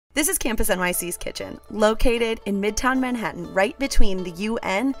This is Campus NYC's kitchen, located in Midtown Manhattan, right between the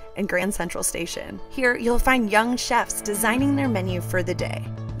UN and Grand Central Station. Here, you'll find young chefs designing their menu for the day.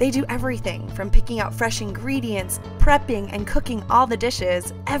 They do everything from picking out fresh ingredients, prepping, and cooking all the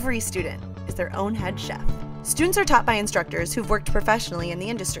dishes. Every student is their own head chef. Students are taught by instructors who've worked professionally in the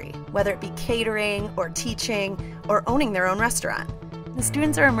industry, whether it be catering or teaching or owning their own restaurant. The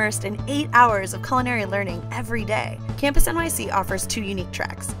students are immersed in 8 hours of culinary learning every day. Campus NYC offers 2 unique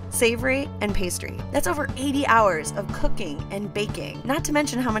tracks, savory and pastry. That's over 80 hours of cooking and baking, not to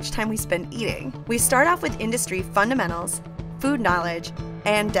mention how much time we spend eating. We start off with industry fundamentals, food knowledge,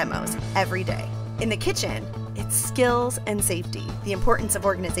 and demos every day. In the kitchen, it's skills and safety, the importance of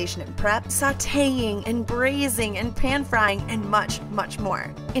organization and prep, sautéing and braising and pan frying, and much, much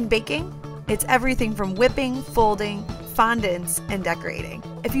more. In baking, it's everything from whipping, folding, fondants, and decorating.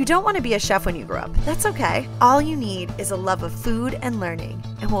 If you don't want to be a chef when you grow up, that's okay. All you need is a love of food and learning,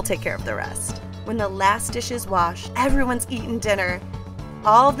 and we'll take care of the rest. When the last dish is washed, everyone's eaten dinner,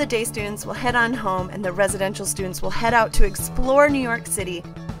 all of the day students will head on home, and the residential students will head out to explore New York City.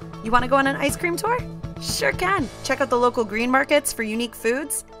 You want to go on an ice cream tour? Sure can. Check out the local green markets for unique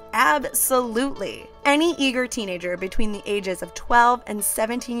foods? Absolutely. Any eager teenager between the ages of 12 and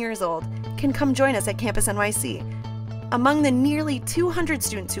 17 years old can come join us at Campus NYC. Among the nearly 200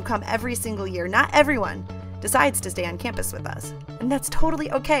 students who come every single year, not everyone decides to stay on campus with us. And that's totally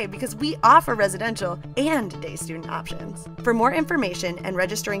okay because we offer residential and day student options. For more information and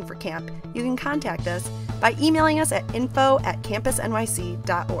registering for camp, you can contact us by emailing us at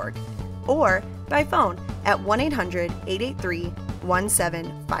info@campusnyc.org or by phone at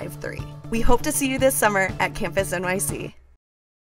 1-800-883-1753. We hope to see you this summer at Campus NYC.